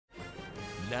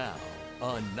Now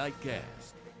on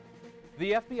Nightcast.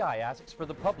 The FBI asks for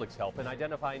the public's help in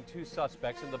identifying 2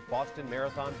 suspects in the Boston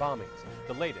Marathon bombings.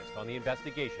 The latest on the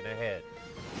investigation ahead.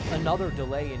 Another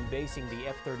delay in basing the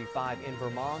F-35 in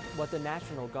Vermont, what the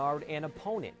National Guard and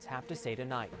opponents have to say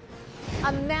tonight.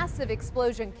 A massive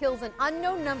explosion kills an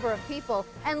unknown number of people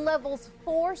and levels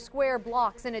 4 square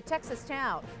blocks in a Texas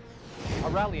town. A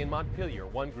rally in Montpelier,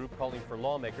 one group calling for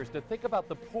lawmakers to think about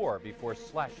the poor before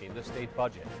slashing the state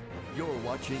budget. You're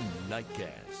watching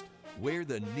Nightcast, where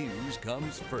the news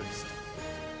comes first.